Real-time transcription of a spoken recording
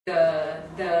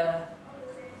the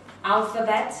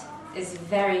alphabet is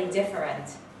very different.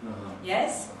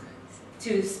 Yes,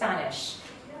 to Spanish.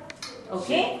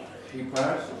 Okay. He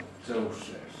pars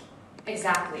trousers.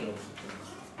 Exactly.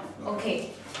 Okay.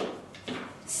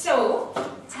 So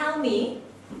tell me.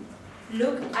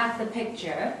 Look at the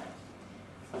picture,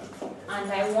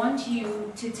 and I want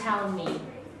you to tell me.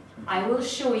 I will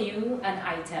show you an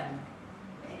item.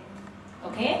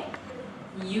 Okay?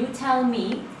 You tell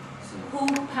me who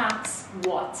packs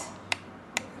what.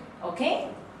 Okay?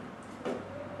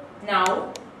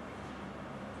 Now,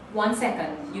 1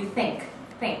 second. You think.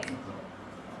 Think.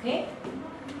 Okay?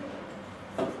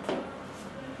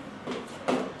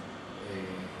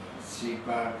 She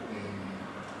packs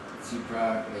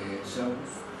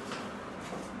shoes.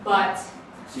 But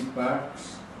She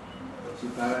packs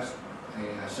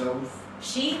shoes.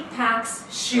 she packs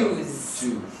shoes.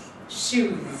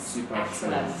 Shoes. She packs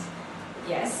Excellent. shoes.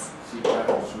 Yes. She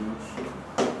packs shoes.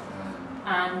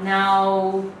 And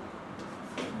now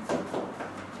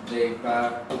They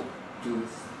pack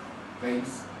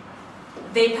toothpaste.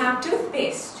 they pack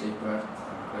toothpaste. They pack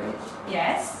toothpaste.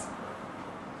 Yes.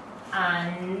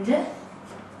 And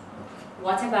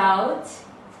what about?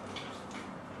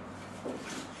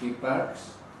 He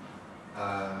packs.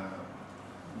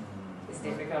 It's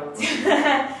difficult.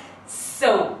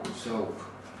 Soap. Soap.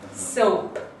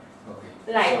 Soap.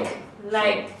 Okay. Like Soap.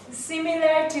 like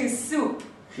similar to soup,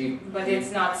 but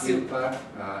it's not soup. He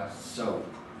packs soap.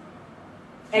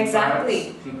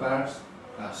 Exactly. He packs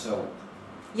soap.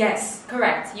 Yes,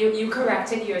 correct. You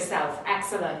corrected yourself.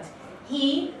 Excellent.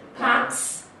 He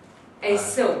packs a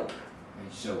soap.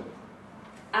 A soap.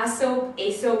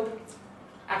 A soap,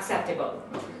 acceptable.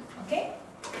 Okay. Okay?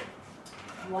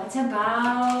 What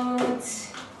about?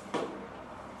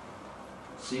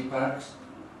 She packs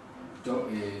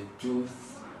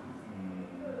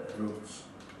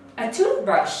A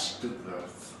toothbrush. toothbrush.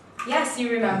 Yes, you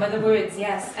remember the words.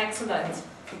 Yes, excellent.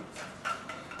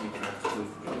 He packs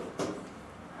toothbrush.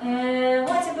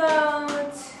 What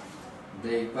about?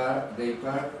 They pack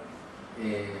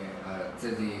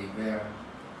teddy bear.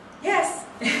 Yes.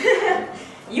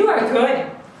 You are good.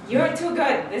 You're too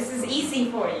good. This is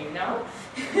easy for you, no?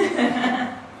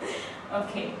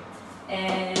 Okay.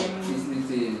 She's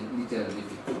little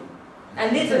difficult. A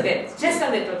little bit, just a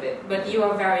little bit, but you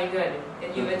are very good.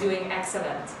 You are doing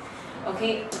excellent.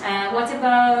 Okay. What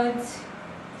about?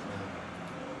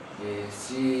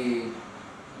 She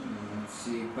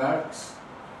packs.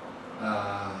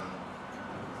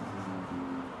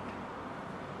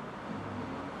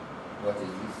 What is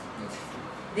this?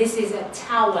 This is a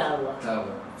towel.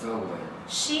 Towel.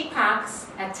 She packs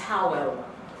a towel.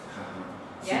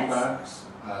 She Yes? packs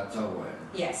a towel.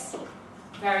 Yes.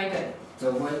 Very good.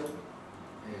 Towel.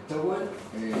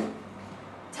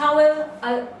 Towel,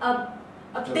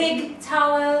 a big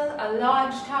towel, a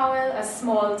large towel, a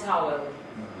small towel.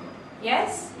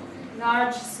 Yes?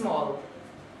 Large, small.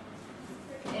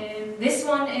 This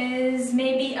one is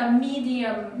maybe a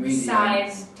medium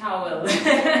sized towel.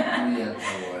 Medium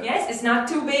towel. Yes, it's not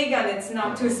too big and it's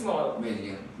not too small.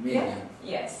 Medium. Yeah?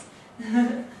 Yes.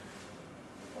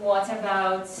 What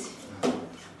about?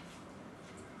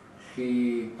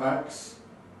 He packs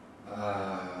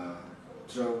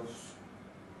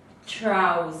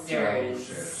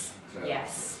trousers.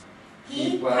 Yes.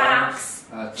 He packs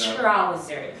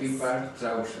trousers. He packs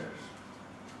trousers.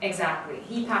 Exactly.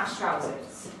 He packs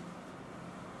trousers.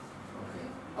 Okay.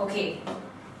 Okay.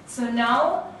 So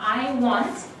now I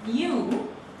want you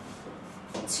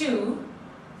to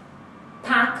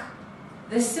pack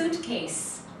the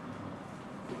suitcase.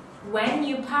 When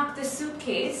you pack the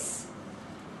suitcase,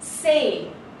 say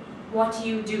what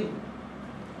you do.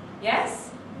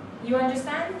 Yes? You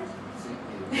understand?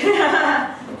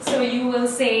 So you will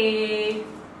say.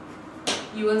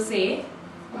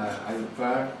 I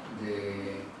pack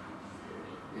the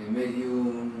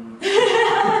medium.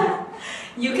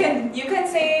 You can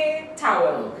say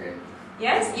towel. Okay.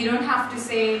 Yes? You don't have to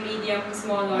say medium,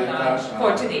 small or I large pack,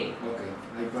 for today. Okay.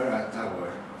 I pack a towel.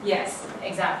 Yes,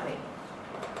 exactly.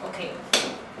 Okay.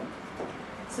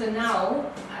 So now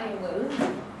I will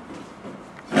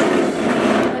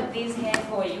put these here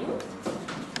for you.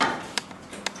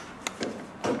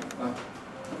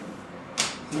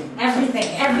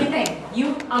 Everything.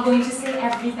 You are going to say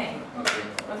everything. Okay.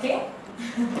 Okay?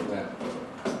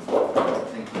 Well,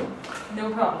 thank you.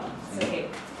 No problem. It's okay.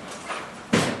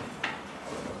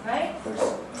 Right?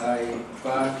 First, I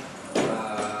pack